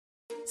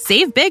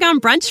Save big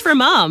on brunch for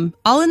mom,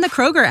 all in the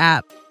Kroger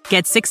app.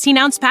 Get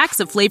 16-ounce packs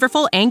of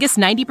flavorful Angus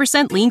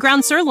 90% lean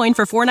ground sirloin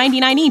for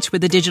 $4.99 each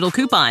with a digital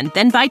coupon.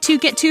 Then buy 2,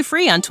 get 2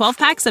 free on 12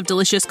 packs of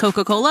delicious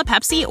Coca-Cola,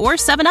 Pepsi, or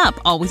 7-Up,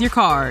 all with your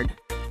card.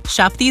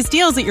 Shop these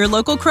deals at your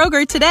local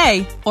Kroger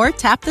today, or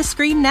tap the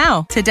screen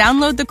now to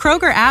download the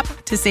Kroger app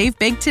to save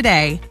big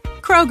today.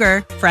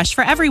 Kroger, fresh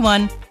for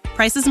everyone.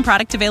 Prices and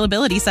product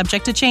availability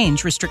subject to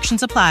change.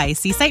 Restrictions apply.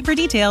 See site for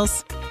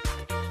details.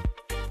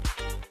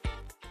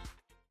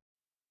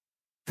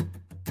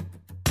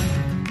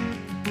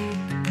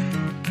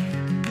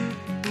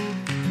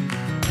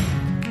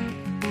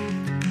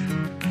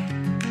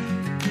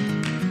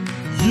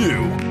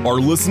 You are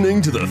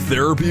listening to the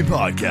Therapy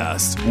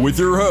Podcast with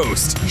your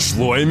host,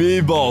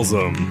 Shloime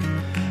Balsam.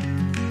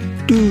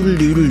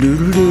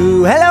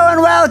 Hello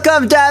and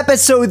welcome to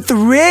episode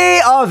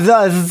 3 of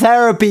the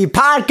Therapy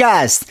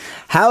Podcast.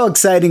 How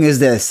exciting is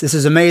this? This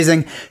is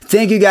amazing.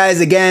 Thank you guys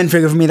again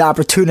for giving me the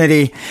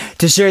opportunity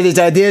to share these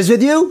ideas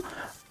with you.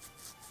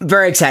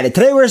 Very excited.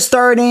 Today we're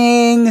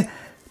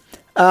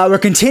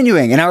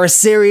continuing in our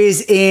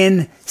series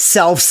in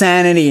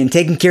self-sanity and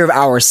taking care of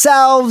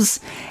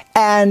ourselves,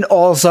 and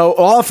also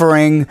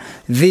offering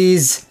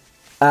these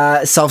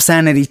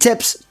self-sanity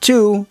tips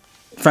to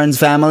friends,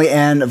 family,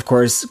 and of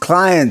course,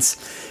 clients.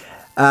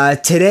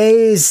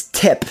 Today's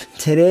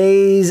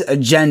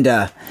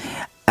agenda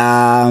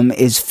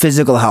is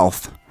physical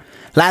health.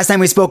 Last time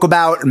we spoke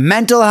about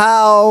mental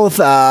health,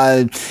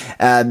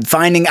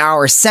 finding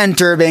our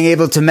center, being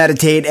able to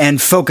meditate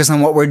and focus on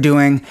what we're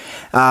doing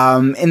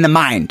in the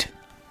mind.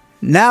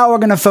 Now we're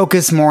going to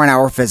focus more on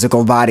our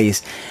physical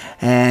bodies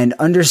and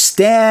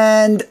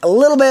understand a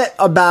little bit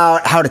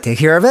about how to take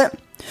care of it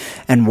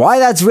and why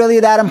that's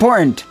really that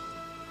important.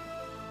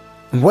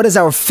 What does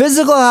our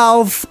physical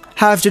health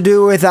have to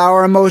do with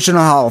our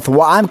emotional health?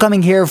 Well, I'm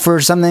coming here for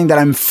something that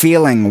I'm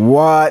feeling.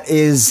 What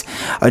is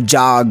a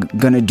jog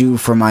going to do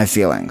for my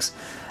feelings?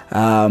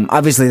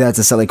 Obviously, that's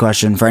a silly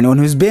question for anyone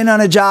who's been on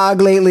a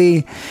jog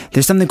lately.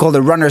 There's something called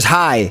a runner's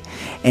high,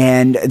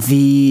 and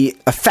the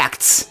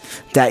effects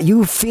that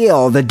you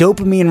feel, the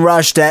dopamine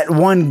rush that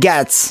one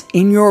gets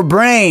in your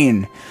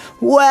brain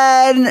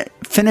when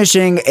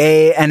finishing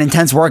an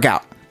intense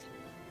workout,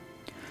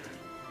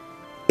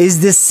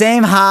 is the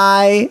same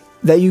high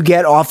that you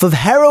get off of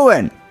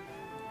heroin.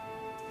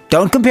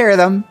 Don't compare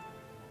them.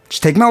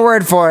 Just take my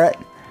word for it.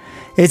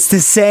 It's the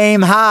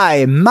same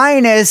high,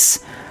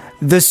 minus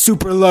the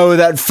super low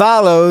that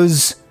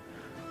follows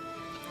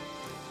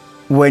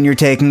when you're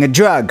taking a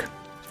drug.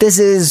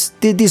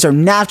 These are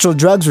natural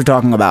drugs we're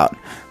talking about.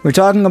 We're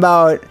talking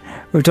about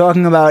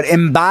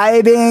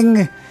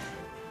imbibing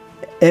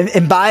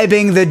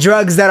the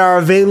drugs that are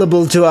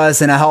available to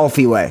us in a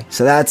healthy way.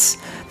 So that's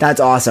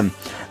awesome.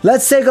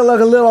 Let's take a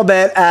look a little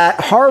bit at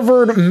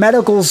Harvard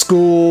Medical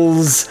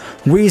School's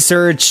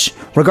research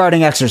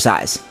regarding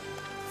exercise.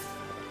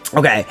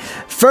 Okay,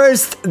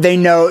 first they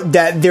note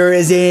that there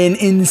is an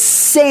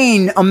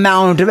insane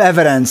amount of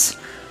evidence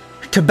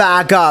to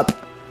back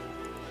up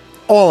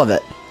all of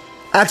it.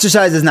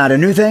 Exercise is not a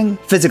new thing.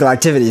 Physical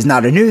activity is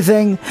not a new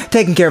thing.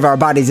 Taking care of our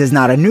bodies is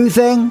not a new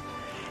thing.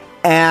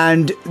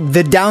 And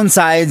the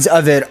downsides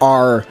of it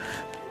are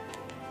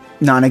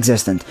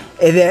non-existent.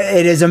 It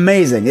is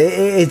amazing.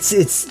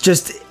 It's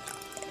just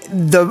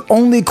the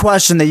only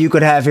question that you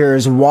could have here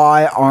is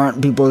why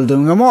aren't people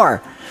doing it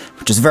more?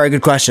 Which is a very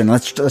good question.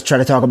 Let's try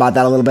to talk about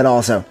that a little bit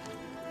also.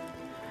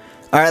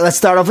 All right, let's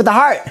start off with the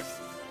heart.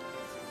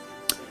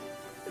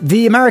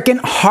 The American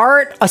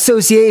Heart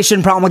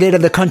Association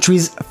promulgated the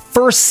country's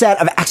first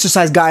set of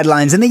exercise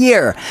guidelines in the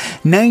year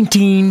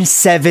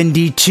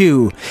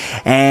 1972.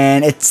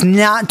 And it's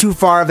not too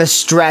far of a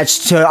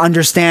stretch to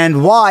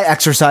understand why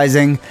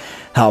exercising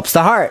helps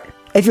the heart.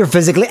 If you're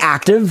physically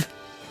active,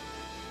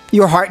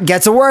 your heart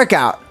gets a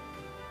workout.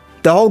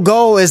 The whole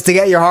goal is to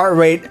get your heart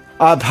rate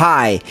up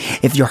high.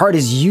 If your heart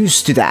is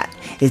used to that,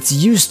 it's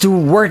used to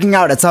working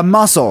out, it's a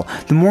muscle.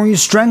 The more you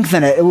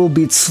strengthen it, it will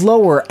beat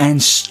slower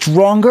and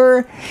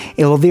stronger.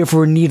 It will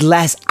therefore need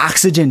less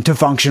oxygen to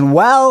function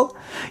well.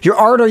 Your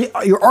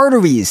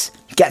arteries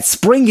get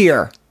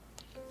springier.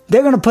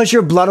 They're going to push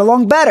your blood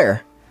along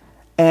better.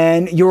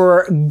 And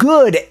your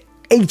good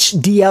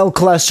HDL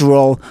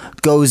cholesterol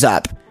goes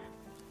up.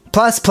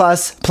 Plus,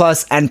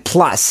 and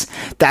plus.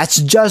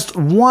 That's just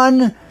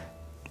one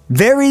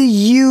very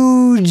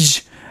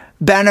huge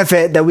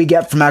benefit that we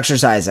get from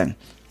exercising.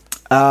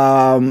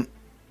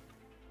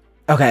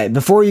 Okay,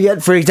 before you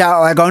get freaked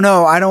out, like, oh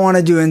no, I don't want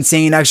to do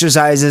insane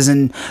exercises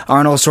and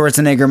Arnold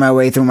Schwarzenegger my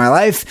way through my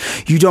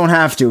life. You don't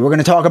have to. We're going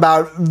to talk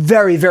about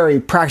very, very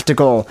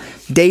practical,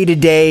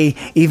 day-to-day,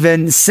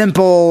 even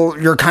simple,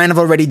 you're kind of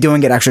already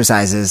doing it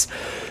exercises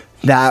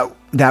that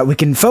we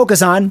can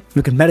focus on,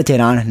 we can meditate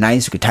on.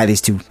 Nice, we could tie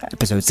these two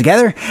episodes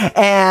together.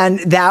 And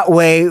that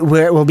way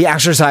we'll be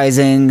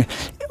exercising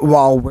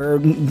while we're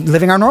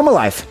living our normal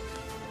life.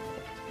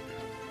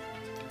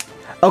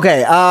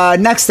 Okay,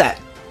 next step.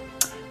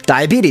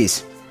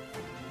 Diabetes.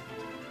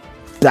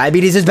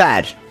 Diabetes is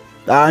bad.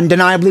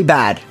 Undeniably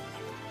bad.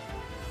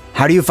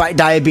 How do you fight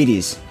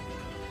diabetes?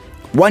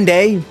 One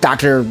day,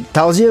 doctor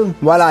tells you,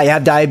 voila, you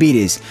have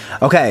diabetes.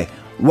 Okay,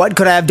 what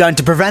could I have done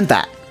to prevent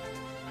that?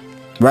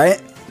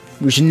 Right?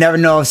 We should never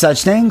know of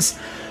such things.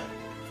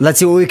 Let's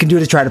see what we can do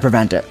to try to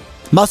prevent it.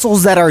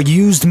 Muscles that are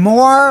used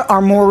more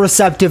are more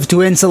receptive to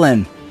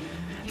insulin.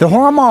 The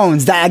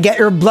hormones that get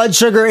your blood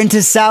sugar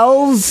into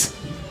cells,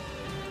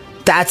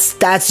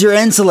 that's your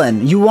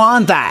insulin. You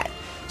want that.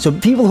 So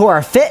people who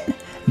are fit,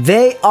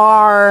 they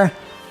are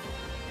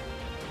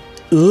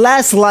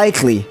less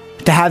likely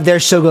to have their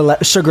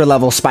sugar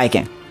level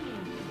spiking.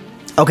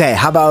 Okay,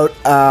 how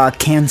about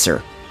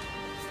cancer?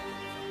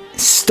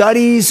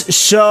 Studies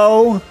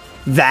show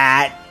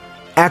that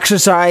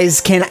exercise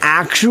can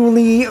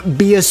actually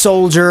be a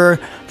soldier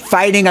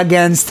fighting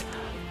against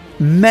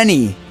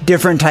many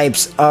different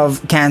types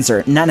of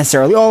cancer. Not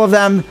necessarily all of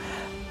them.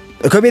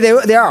 It could be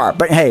they are,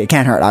 but hey, it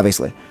can't hurt,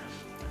 obviously.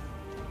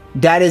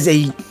 That is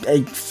a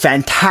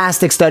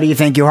fantastic study.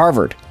 Thank you,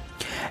 Harvard.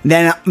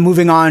 Then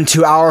moving on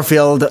to our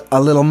field a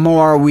little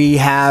more, we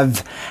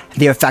have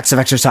the effects of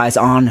exercise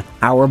on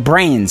our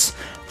brains.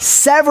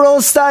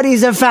 Several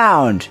studies have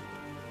found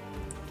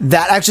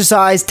that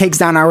exercise takes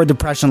down our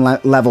depression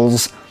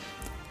levels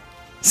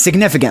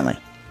significantly.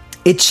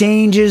 It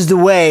changes the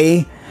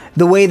way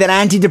that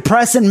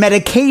antidepressant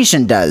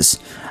medication does.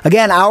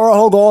 Again, our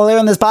whole goal here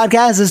in this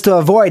podcast is to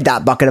avoid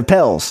that bucket of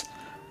pills.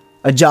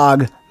 A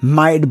jog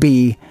might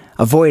be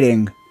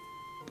avoiding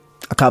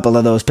a couple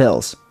of those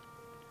pills.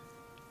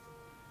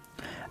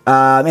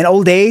 In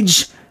old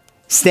age,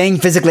 staying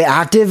physically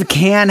active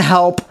can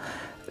help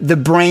the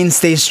brain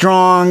stay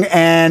strong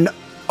and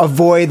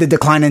avoid the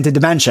decline into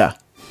dementia.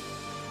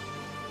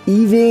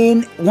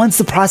 Even once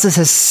the process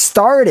has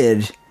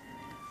started,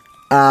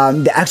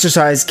 the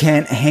exercise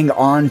can hang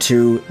on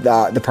to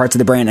the parts of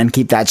the brain and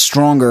keep that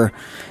stronger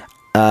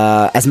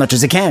as much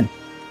as it can.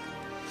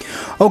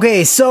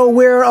 Okay, so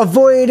we're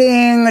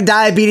avoiding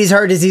diabetes,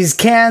 heart disease,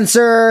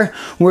 cancer.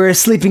 We're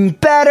sleeping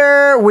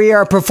better. We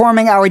are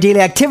performing our daily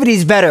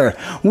activities better.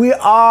 We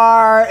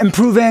are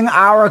improving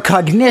our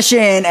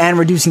cognition and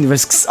reducing the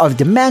risks of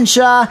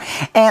dementia.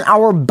 And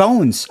our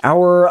bones,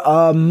 our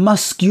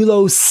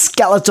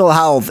musculoskeletal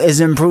health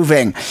is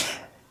improving.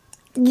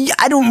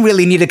 I don't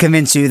really need to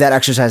convince you that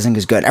exercising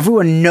is good.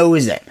 Everyone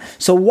knows it.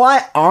 So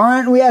why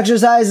aren't we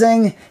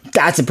exercising?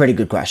 That's a pretty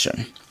good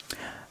question.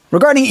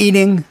 Regarding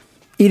eating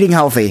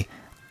healthy,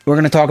 we're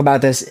going to talk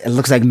about this. It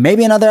looks like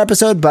maybe another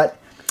episode, but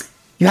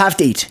you have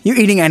to eat. You're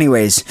eating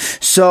anyways.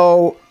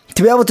 So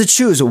to be able to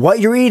choose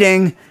what you're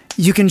eating,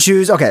 you can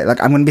choose, okay,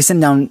 like I'm going to be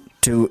sitting down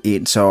to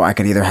eat, so I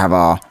can either have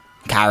a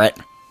carrot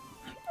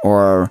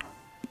or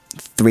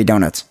 3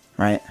 donuts,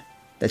 right?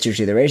 That's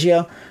usually the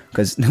ratio,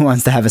 because who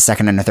wants to have a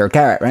second and a third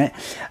carrot, right?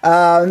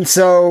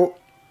 So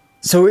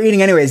we're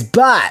eating anyways,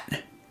 but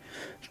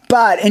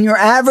in your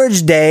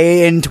average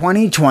day in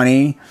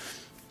 2020,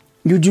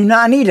 you do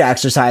not need to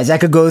exercise. I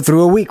could go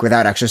through a week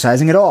without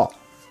exercising at all.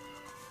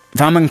 If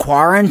I'm in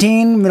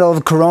quarantine, middle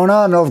of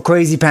corona, middle of a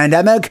crazy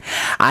pandemic,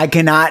 I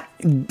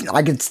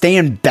could stay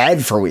in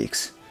bed for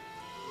weeks.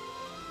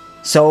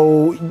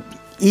 So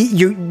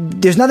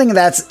there's nothing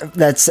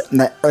that's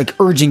like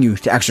urging you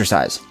to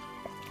exercise.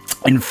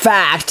 In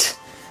fact,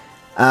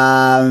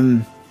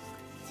 right,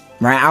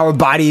 our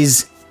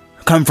bodies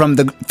come from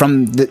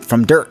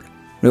dirt.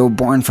 We were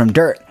born from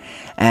dirt.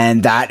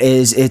 And that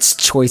is its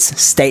choice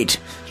state,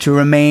 to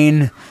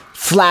remain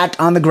flat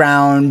on the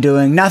ground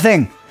doing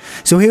nothing.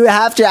 So we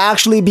have to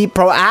actually be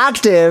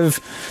proactive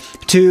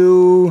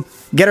to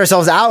get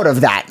ourselves out of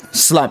that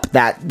slump,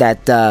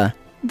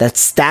 that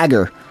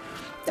stagger.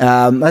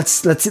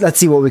 Let's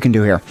see what we can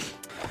do here.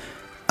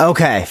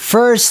 Okay,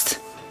 first,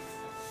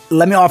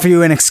 let me offer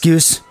you an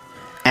excuse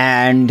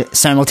and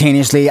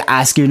simultaneously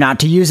ask you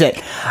not to use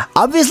it.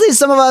 Obviously,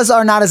 some of us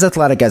are not as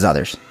athletic as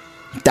others.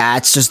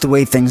 That's just the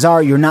way things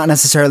are. You're not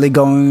necessarily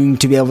going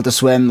to be able to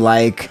swim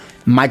like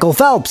Michael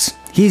Phelps.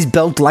 He's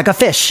built like a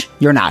fish.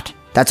 You're not.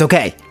 That's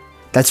okay.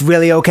 That's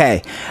really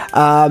okay.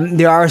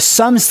 There are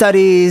some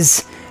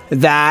studies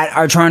that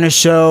are trying to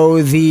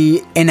show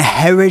the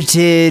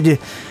inherited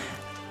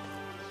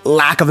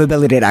lack of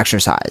ability to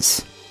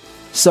exercise.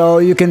 So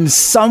you can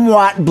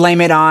somewhat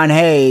blame it on,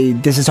 hey,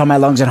 this is how my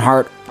lungs and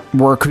heart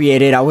were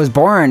created. I was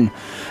born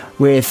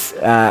with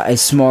a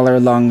smaller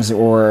lungs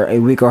or a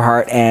weaker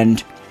heart,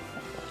 and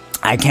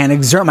I can't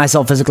exert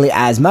myself physically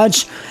as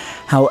much.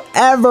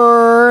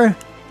 However,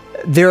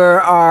 there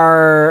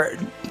are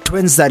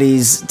twin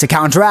studies to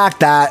counteract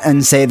that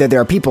and say that there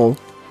are people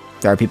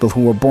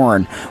who were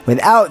born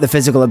without the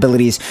physical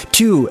abilities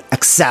to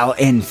excel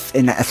in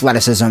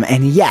athleticism,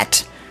 and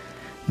yet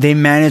they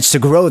managed to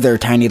grow their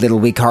tiny little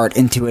weak heart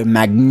into a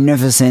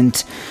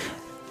magnificent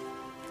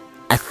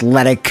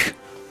athletic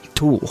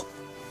tool.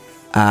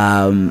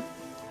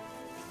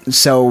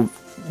 So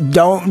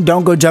don't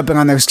go jumping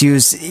on the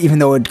excuse, even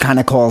though it kind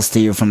of calls to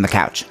you from the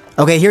couch.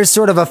 Okay, here's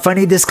sort of a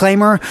funny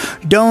disclaimer.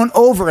 Don't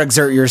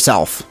overexert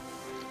yourself.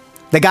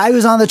 The guy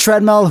who's on the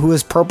treadmill, who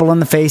is purple in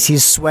the face,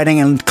 he's sweating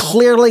and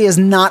clearly is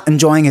not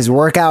enjoying his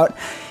workout.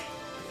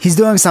 he's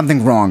doing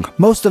something wrong.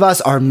 Most of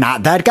us are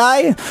not that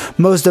guy.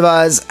 Most of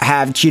us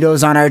have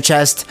Cheetos on our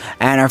chest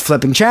and are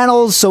flipping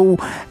channels, so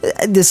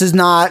this does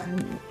not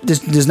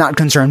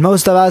concern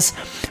most of us.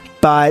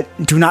 But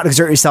do not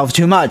exert yourself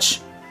too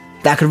much.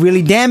 That could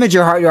really damage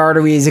your heart, your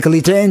arteries. It could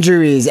lead to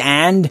injuries,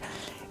 and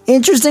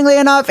interestingly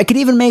enough, it could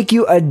even make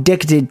you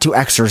addicted to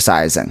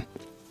exercising.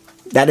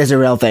 That is a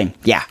real thing.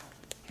 Yeah,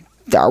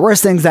 there are worse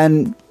things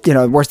than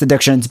worse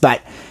addictions,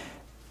 but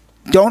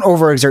don't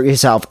overexert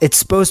yourself. It's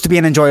supposed to be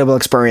an enjoyable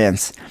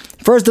experience.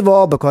 First of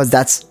all, because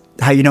that's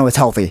how you know it's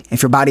healthy.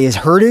 If your body is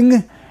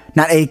hurting,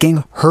 not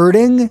aching,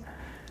 hurting,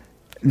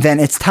 then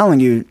it's telling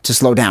you to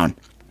slow down.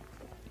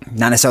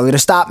 Not necessarily to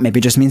stop, maybe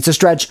it just means to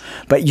stretch,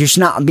 but you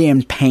should not be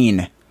in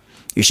pain.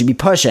 You should be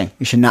pushing.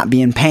 You should not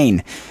be in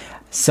pain.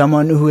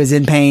 Someone who is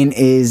in pain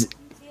is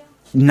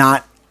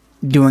not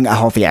doing a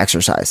healthy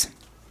exercise.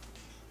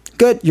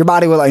 Good, your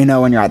body will let you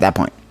know when you're at that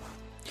point.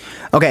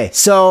 Okay,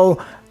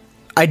 so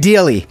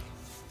ideally,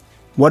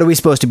 what are we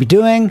supposed to be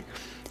doing?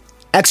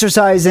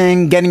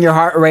 Exercising, getting your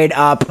heart rate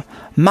up,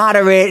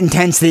 moderate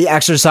intensity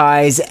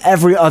exercise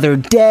every other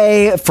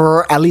day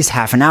for at least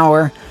half an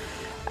hour.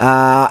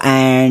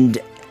 And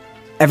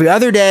every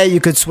other day, you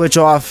could switch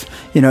off,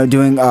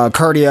 doing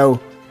cardio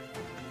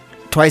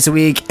twice a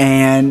week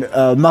and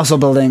muscle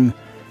building,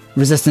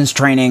 resistance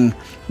training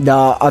the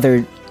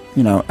other,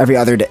 every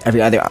other day.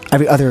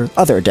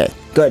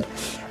 Good.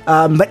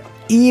 But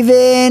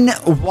even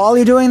while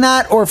you're doing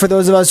that, or for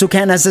those of us who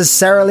can't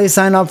necessarily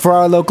sign up for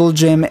our local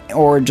gym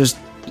or just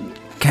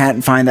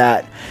can't find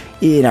that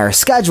in our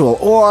schedule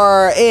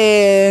or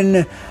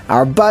in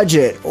our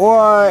budget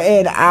or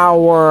in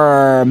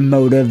our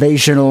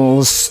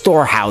motivational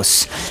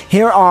storehouse,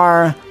 here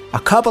are a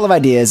couple of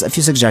ideas, a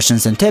few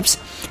suggestions and tips.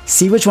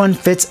 See which one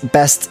fits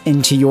best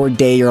into your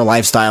day, your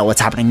lifestyle,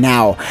 what's happening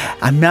now.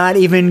 I'm not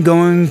even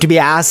going to be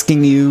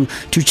asking you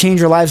to change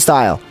your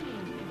lifestyle.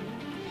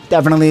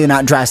 Definitely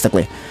not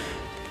drastically.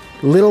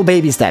 Little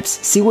baby steps.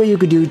 See what you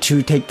could do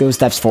to take those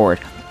steps forward.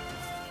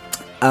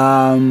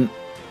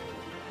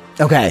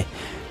 Okay.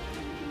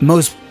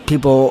 Most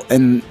people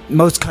in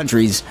most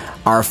countries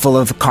are full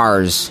of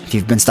cars. If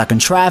you've been stuck in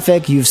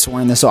traffic, you've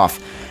sworn this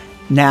off.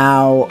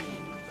 Now,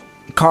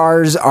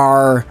 cars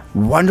are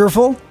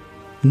wonderful.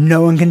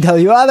 No one can tell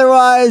you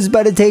otherwise,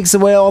 but it takes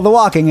away all the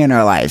walking in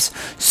our lives.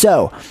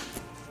 So,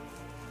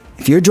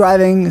 if you're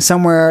driving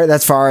somewhere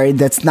that's far,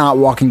 that's not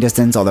walking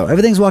distance, although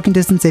everything's walking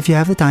distance if you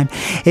have the time.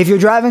 If you're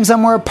driving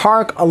somewhere,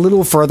 park a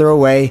little further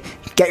away.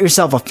 Get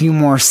yourself a few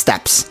more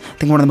steps. I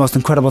think one of the most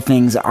incredible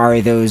things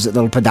are those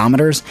little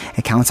pedometers.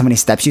 It counts how many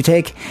steps you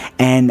take.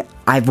 And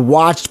I've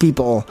watched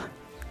people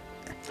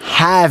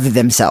have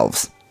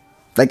themselves,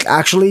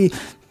 actually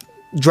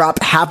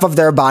drop half of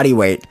their body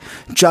weight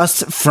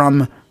just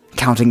from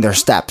counting their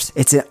steps.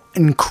 It's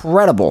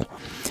incredible.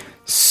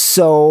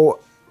 So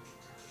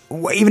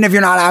even if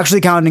you're not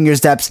actually counting your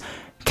steps,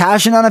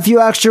 cash in on a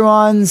few extra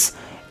ones.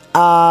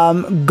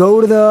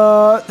 Go to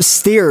the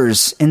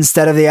stairs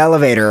instead of the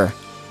elevator.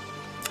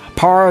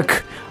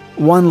 Park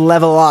one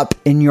level up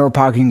in your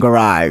parking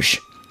garage.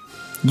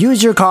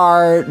 Use your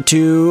car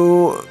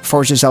to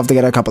force yourself to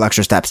get a couple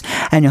extra steps,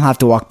 and you'll have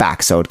to walk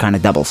back, so it kind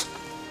of doubles.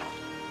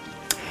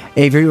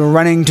 If you're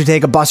running to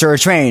take a bus or a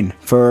train,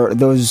 for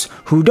those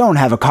who don't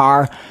have a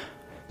car,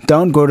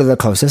 don't go to the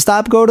closest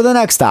stop, go to the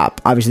next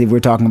stop. Obviously, we're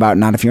talking about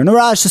not if you're in a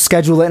rush, to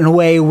schedule it in a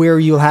way where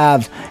you'll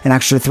have an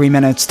extra 3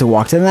 minutes to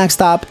walk to the next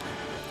stop.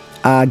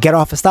 Get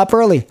off a stop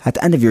early at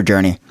the end of your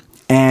journey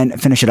and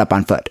finish it up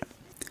on foot.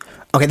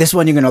 Okay, this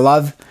one you're going to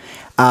love.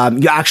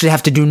 You actually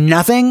have to do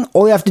nothing.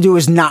 All you have to do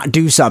is not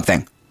do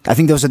something. I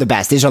think those are the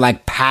best. These are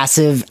like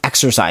passive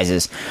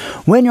exercises.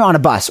 When you're on a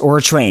bus or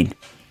a train,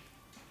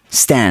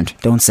 stand.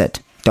 Don't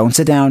sit. Don't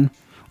sit down.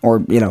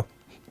 Or,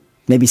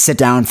 maybe sit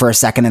down for a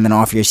second and then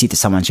offer your seat to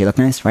someone. So you look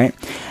nice, right?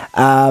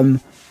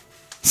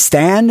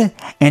 Stand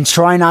and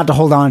try not to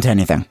hold on to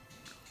anything.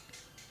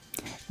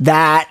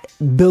 That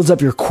builds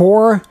up your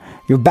core,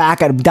 your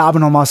back,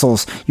 abdominal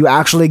muscles. You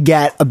actually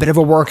get a bit of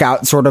a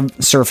workout sort of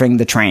surfing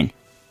the train.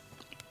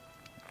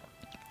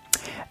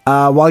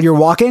 While you're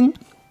walking,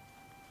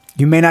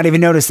 you may not even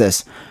notice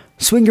this.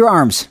 Swing your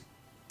arms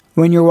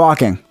when you're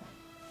walking.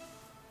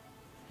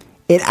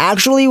 It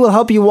actually will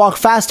help you walk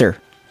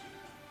faster.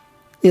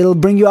 It'll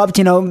bring you up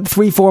to,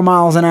 3-4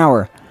 miles an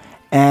hour.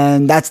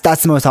 And that's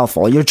the most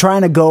helpful. You're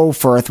trying to go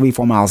for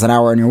 3-4 miles an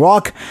hour in your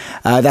walk.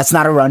 That's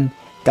not a run.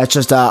 That's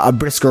just a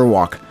brisker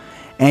walk.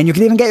 And you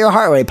can even get your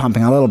heart rate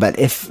pumping a little bit.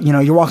 If,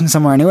 you're walking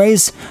somewhere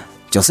anyways,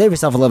 you'll save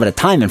yourself a little bit of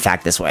time, in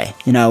fact, this way.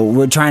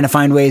 We're trying to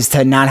find ways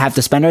to not have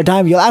to spend our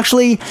time. You'll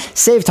actually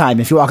save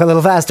time if you walk a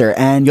little faster,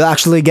 and you'll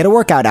actually get a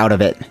workout out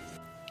of it.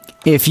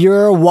 If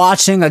you're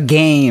watching a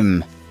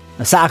game,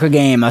 a soccer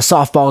game, a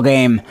softball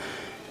game,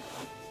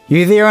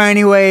 you're there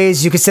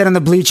anyways, you could sit on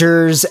the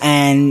bleachers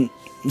and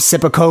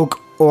sip a Coke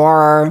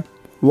or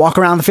walk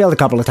around the field a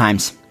couple of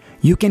times.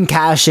 You can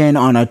cash in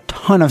on a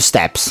ton of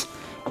steps.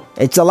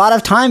 It's a lot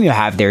of time you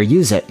have there.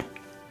 Use it.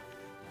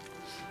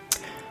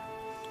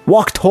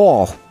 Walk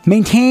tall.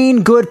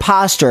 Maintain good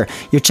posture.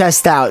 Your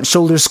chest out,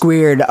 shoulders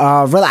squared,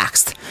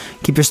 relaxed.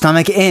 Keep your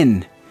stomach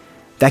in.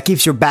 That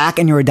keeps your back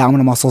and your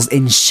abdominal muscles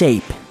in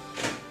shape.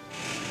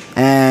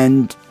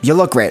 And you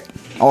look great,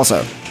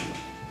 also.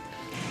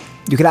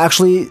 You could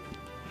actually,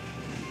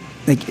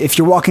 like, if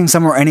you're walking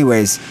somewhere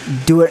anyways,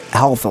 do it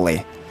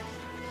healthily.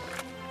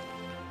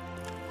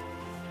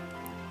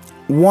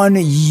 One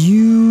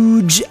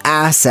huge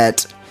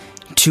asset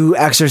to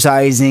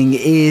exercising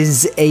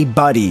is a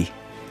buddy.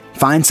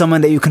 Find someone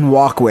that you can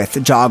walk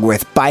with, jog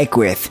with, bike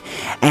with.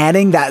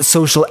 Adding that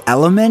social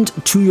element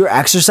to your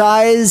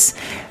exercise,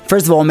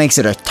 first of all, makes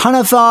it a ton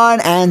of fun,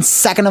 and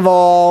second of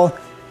all,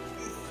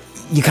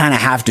 you kind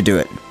of have to do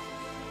it.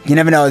 You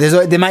never know.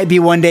 There might be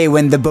one day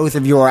when the both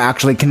of you are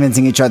actually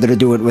convincing each other to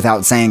do it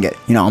without saying it.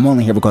 You know, I'm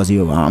only here because of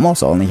you. I'm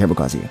also only here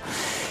because of you.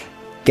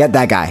 Get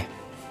that guy.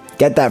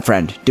 Get that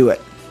friend. Do it.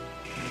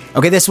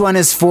 Okay, this one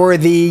is for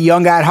the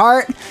young at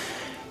heart.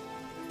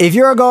 If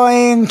you're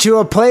going to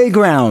a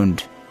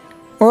playground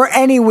or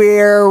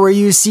anywhere where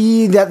you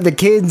see that the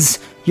kids,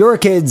 your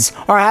kids,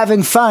 are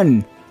having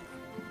fun,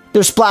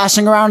 they're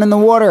splashing around in the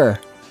water,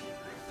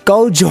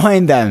 go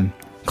join them.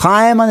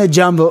 Climb on the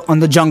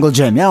jungle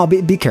gym. Yeah,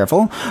 be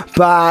careful.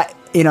 But,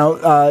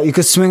 you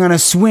could swing on a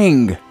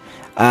swing.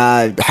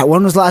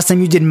 When was the last time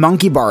you did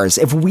monkey bars?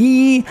 If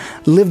we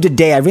lived a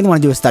day, I really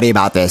want to do a study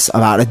about this,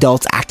 about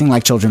adults acting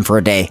like children for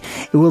a day.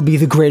 It will be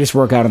the greatest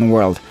workout in the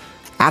world.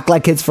 Act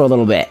like kids for a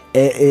little bit.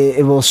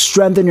 It will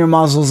strengthen your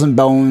muscles and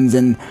bones,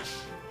 and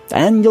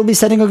you'll be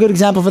setting a good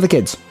example for the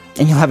kids.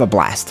 And you'll have a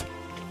blast.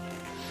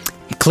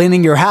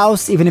 Cleaning your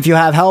house, even if you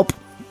have help,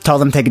 tell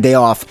them to take a day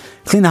off.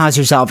 Clean the house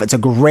yourself. It's a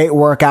great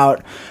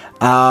workout.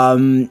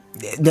 Some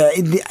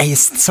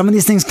of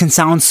these things can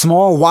sound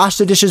small. Wash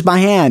the dishes by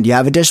hand. You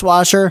have a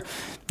dishwasher,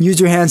 use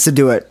your hands to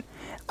do it.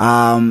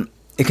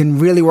 It can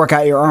really work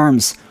out your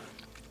arms.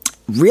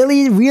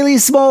 Really, really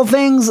small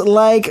things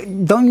like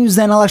don't use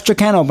an electric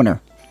can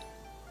opener.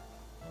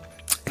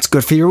 It's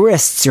good for your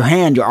wrists, your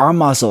hand, your arm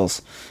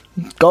muscles.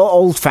 Go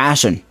old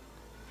fashioned.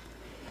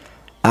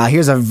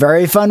 Here's a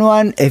very fun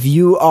one. If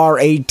you are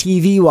a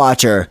TV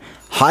watcher,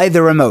 hide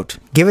the remote.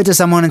 Give it to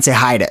someone and say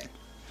hide it.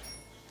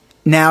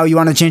 Now you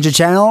want to change the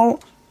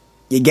channel?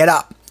 You get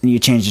up and you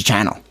change the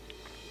channel.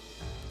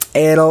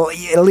 It'll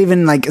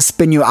even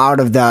spin you out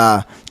of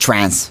the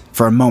trance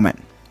for a moment.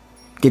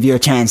 Give you a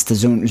chance to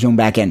zoom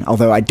back in.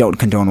 Although I don't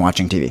condone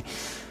watching TV.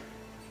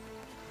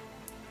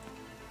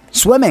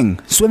 Swimming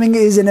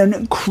is an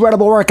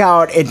incredible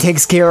workout. It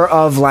takes care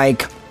of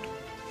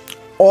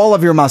all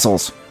of your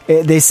muscles.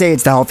 They say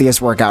it's the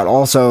healthiest workout.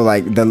 Also,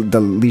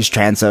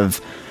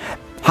 the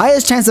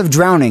highest chance of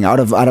drowning out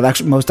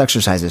of most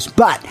exercises.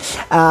 But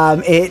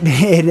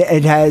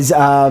it has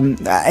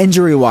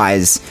injury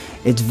wise,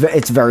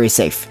 it's very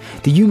safe.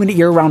 The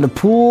humidity around a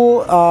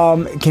pool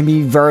can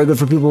be very good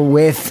for people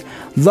with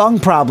lung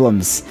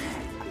problems.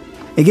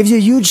 It gives you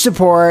huge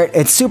support.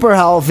 It's super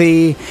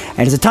healthy, and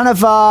it's a ton of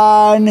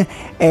fun.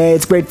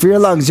 It's great for your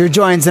lungs, your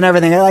joints, and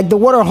everything. The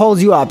water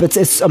holds you up.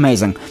 It's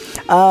amazing.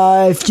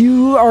 If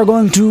you are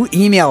going to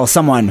email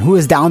someone who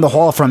is down the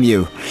hall from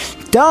you,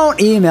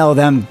 don't email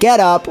them. Get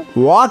up,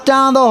 walk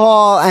down the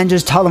hall, and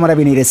just tell them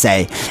whatever you need to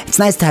say. It's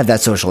nice to have that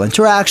social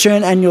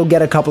interaction, and you'll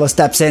get a couple of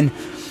steps in.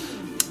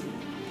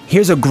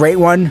 Here's a great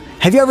one.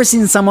 Have you ever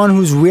seen someone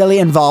who's really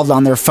involved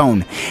on their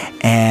phone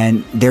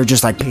and they're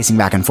just pacing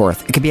back and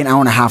forth? It could be an hour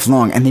and a half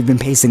long and they've been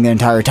pacing the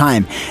entire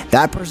time.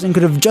 That person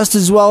could have just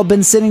as well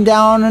been sitting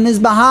down on his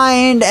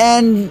behind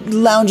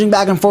and lounging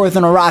back and forth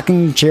in a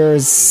rocking chair,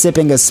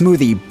 sipping a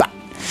smoothie. But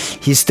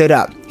he stood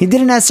up. He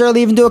didn't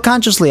necessarily even do it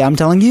consciously. I'm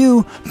telling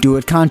you, do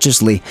it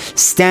consciously.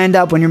 Stand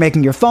up when you're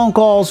making your phone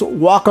calls,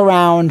 walk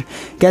around,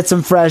 get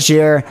some fresh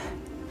air.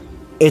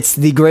 It's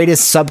the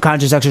greatest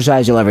subconscious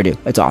exercise you'll ever do.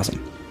 It's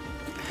awesome.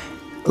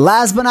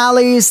 Last but not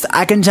least,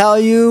 I can tell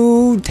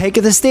you, take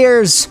the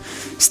stairs.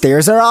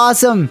 Stairs are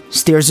awesome.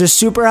 Stairs are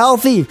super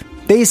healthy.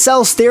 They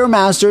sell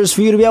Stairmasters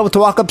for you to be able to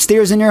walk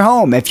upstairs in your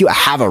home. If you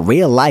have a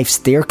real life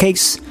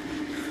staircase,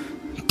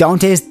 don't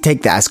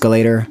take the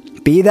escalator.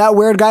 Be that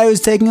weird guy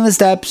who's taking the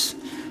steps.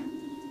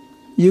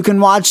 You'll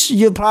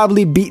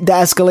probably beat the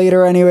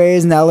escalator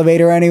anyways and the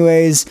elevator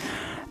anyways,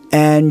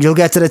 and you'll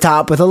get to the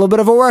top with a little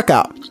bit of a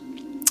workout.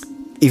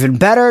 Even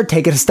better,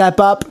 take it a step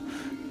up.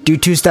 Do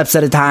 2 steps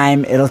at a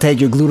time. It'll take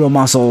your gluteal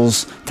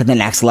muscles to the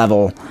next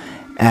level.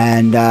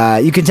 And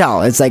you can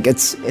tell. It's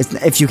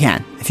if you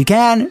can. If you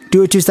can,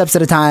 do it 2 steps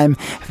at a time.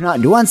 If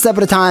not, do 1 step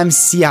at a time.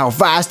 See how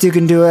fast you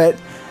can do it.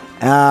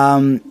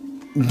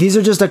 These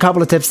are just a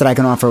couple of tips that I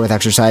can offer with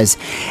exercise.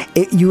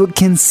 You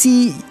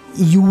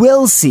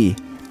will see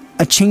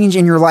a change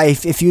in your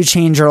life if you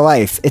change your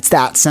life. It's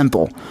that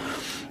simple.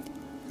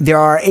 There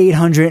are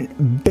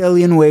 800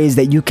 billion ways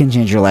that you can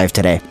change your life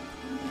today.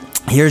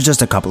 Here's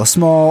just a couple of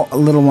small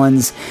little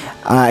ones,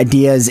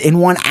 ideas in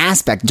one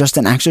aspect, just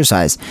an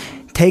exercise.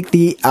 Take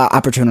the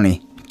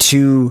opportunity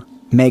to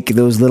make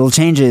those little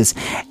changes,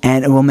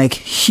 and it will make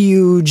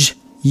huge,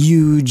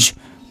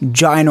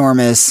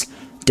 ginormous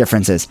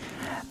differences.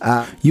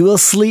 You will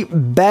sleep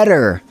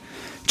better.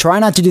 Try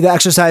not to do the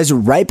exercise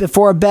right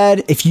before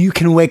bed. If you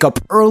can wake up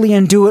early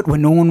and do it when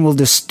no one will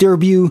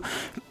disturb you,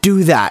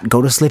 do that.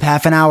 Go to sleep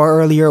half an hour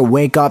earlier,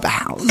 wake up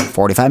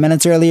 45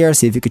 minutes earlier,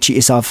 see if you could cheat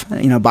yourself,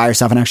 buy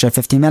yourself an extra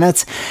 15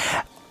 minutes.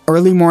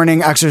 Early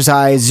morning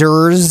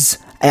exercisers.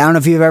 I don't know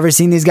if you've ever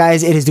seen these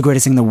guys. It is the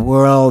greatest thing in the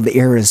world. The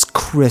air is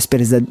crisp.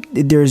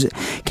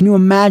 Can you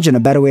imagine a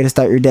better way to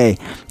start your day?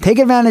 Take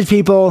advantage,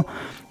 people.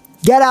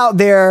 Get out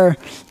there.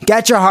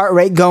 Get your heart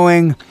rate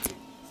going.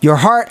 Your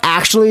heart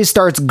actually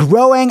starts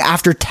growing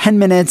after 10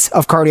 minutes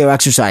of cardio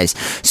exercise.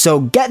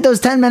 So get those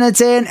 10 minutes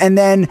in and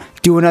then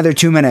do another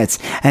 2 minutes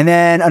and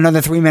then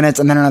another 3 minutes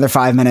and then another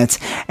 5 minutes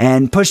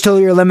and push till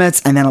your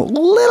limits and then a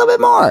little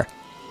bit more.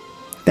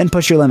 Then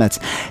push your limits.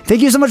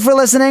 Thank you so much for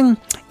listening.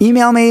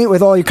 Email me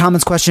with all your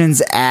comments,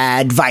 questions,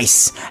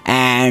 advice,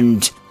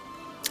 and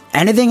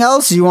anything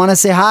else you want to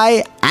say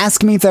hi.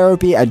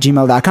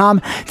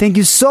 AskMeTherapy@gmail.com. Thank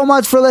you so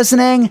much for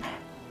listening.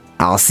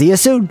 I'll see you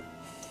soon.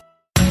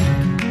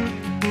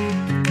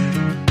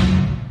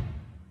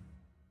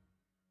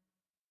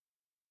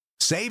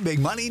 Save big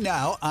money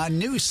now on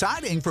new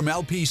siding from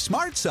LP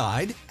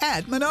SmartSide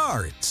at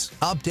Menards.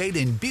 Update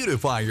and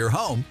beautify your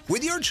home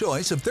with your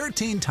choice of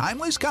 13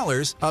 timeless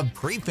colors of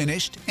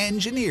pre-finished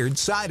engineered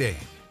siding.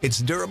 It's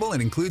durable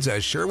and includes a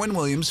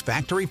Sherwin-Williams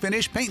factory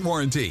finish paint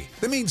warranty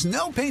that means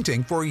no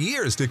painting for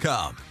years to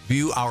come.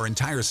 View our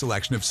entire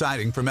selection of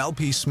siding from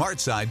LP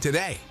SmartSide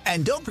today.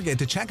 And don't forget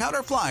to check out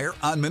our flyer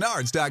on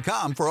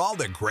Menards.com for all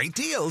the great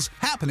deals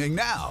happening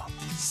now.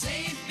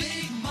 Save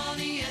big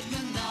money at Menards.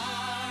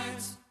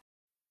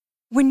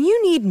 When you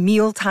need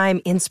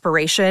mealtime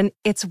inspiration,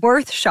 it's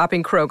worth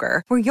shopping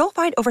Kroger, where you'll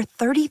find over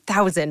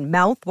 30,000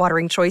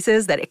 mouth-watering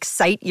choices that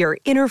excite your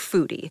inner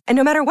foodie. And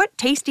no matter what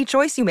tasty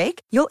choice you make,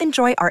 you'll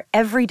enjoy our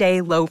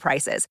everyday low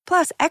prices,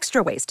 plus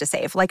extra ways to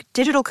save, like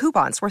digital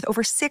coupons worth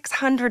over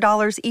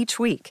 $600 each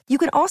week. You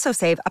can also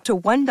save up to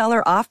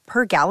 $1 off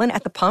per gallon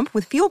at the pump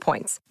with fuel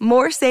points.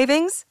 More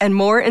savings and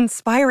more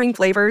inspiring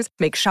flavors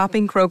make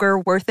shopping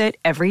Kroger worth it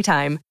every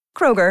time.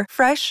 Kroger,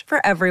 fresh for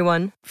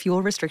everyone.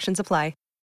 Fuel restrictions apply.